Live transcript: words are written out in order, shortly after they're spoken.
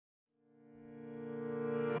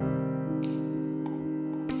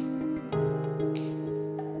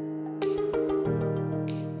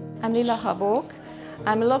I'm Lilla.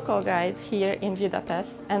 I'm a local guide here in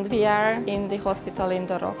Budapest, and we are in the hospital in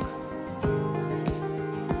the Rock.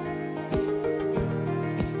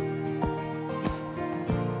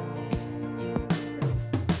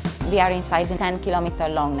 We are inside the 10-kilometer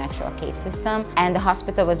long natural cave system, and the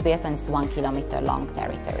hospital was built on its 1-kilometer long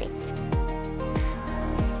territory.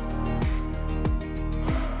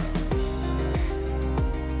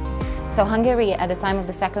 So Hungary, at the time of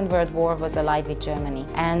the Second World War, was allied with Germany,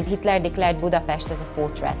 and Hitler declared Budapest as a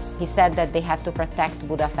fortress. He said that they have to protect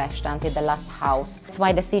Budapest until the last house. That's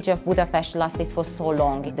why the siege of Budapest lasted for so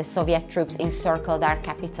long. The Soviet troops encircled our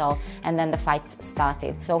capital, and then the fights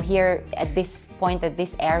started. So here, at this point, at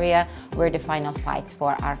this area, were the final fights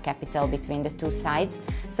for our capital between the two sides.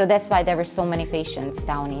 So that's why there were so many patients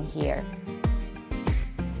down in here.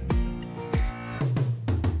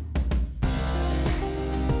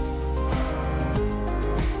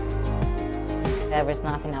 There was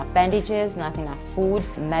not enough bandages, not enough food,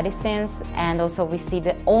 medicines, and also we see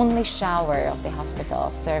the only shower of the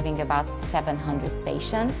hospital serving about 700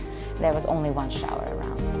 patients. There was only one shower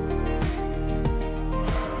around.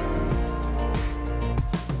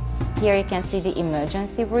 Here you can see the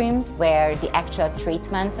emergency rooms where the actual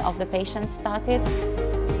treatment of the patients started.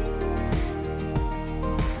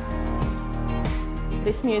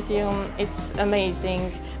 This museum, it's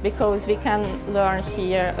amazing because we can learn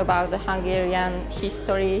here about the Hungarian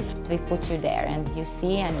history. We put you there and you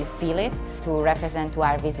see and you feel it to represent to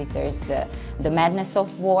our visitors the madness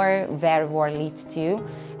of war, where war leads to,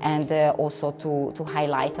 and also to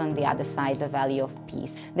highlight on the other side the value of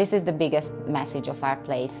peace. This is the biggest message of our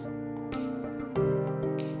place.